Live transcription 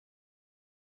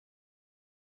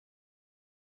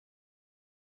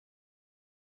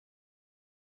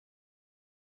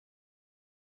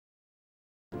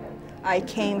I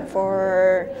came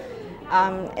for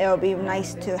it'll be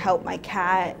nice to help my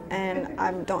cat, and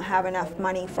I don't have enough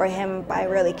money for him, but I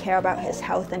really care about his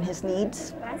health and his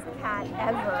needs. Best cat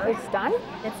ever. It's done?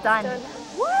 It's done.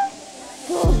 What?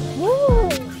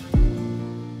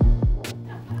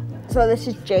 So this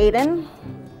is Jaden.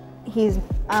 He's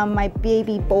my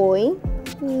baby boy.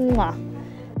 Mwah.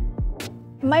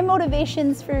 My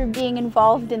motivations for being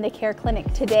involved in the Care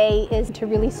Clinic today is to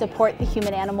really support the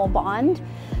human-animal bond.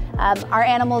 Our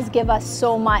animals give us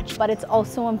so much, but it's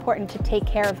also important to take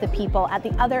care of the people at the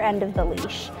other end of the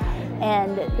leash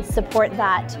and support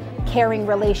that caring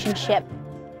relationship.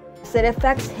 It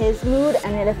affects his mood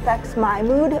and it affects my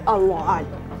mood a lot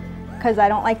because I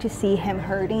don't like to see him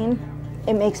hurting.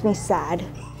 It makes me sad.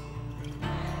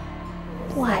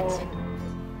 What?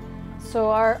 So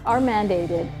our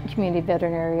mandated community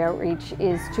veterinary outreach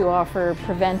is to offer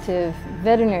preventive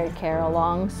veterinary care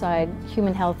alongside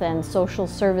human health and social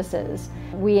services.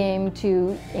 We aim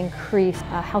to increase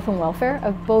health and welfare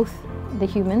of both the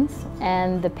humans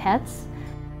and the pets.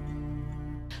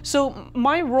 So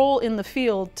my role in the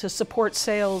field to support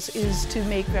sales is to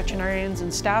make veterinarians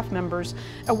and staff members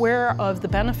aware of the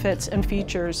benefits and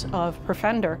features of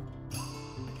Profender.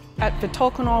 At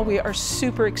Vitoconol, we are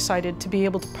super excited to be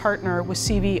able to partner with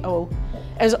CVO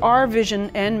as our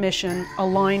vision and mission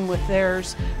align with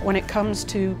theirs when it comes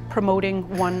to promoting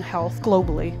One Health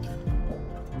globally.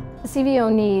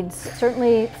 CVO needs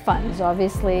certainly funds,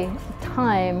 obviously,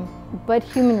 time, but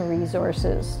human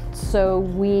resources. So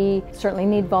we certainly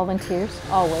need volunteers,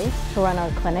 always, to run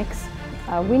our clinics.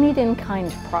 We need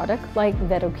in-kind product like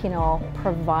Vitoconol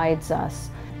provides us,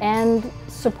 and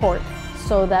support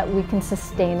so that we can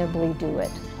sustainably do it.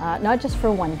 Not just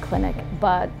for one clinic,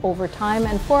 but over time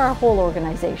and for our whole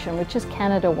organization, which is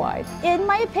Canada-wide. In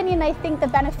my opinion, I think the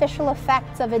beneficial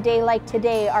effects of a day like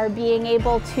today are being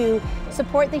able to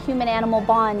support the human-animal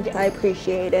bond. I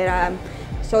appreciate it. I'm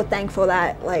so thankful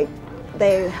that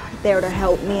they're there to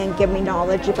help me and give me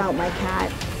knowledge about my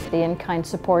cat. The in-kind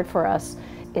support for us,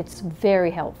 it's very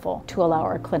helpful to allow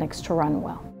our clinics to run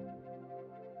well.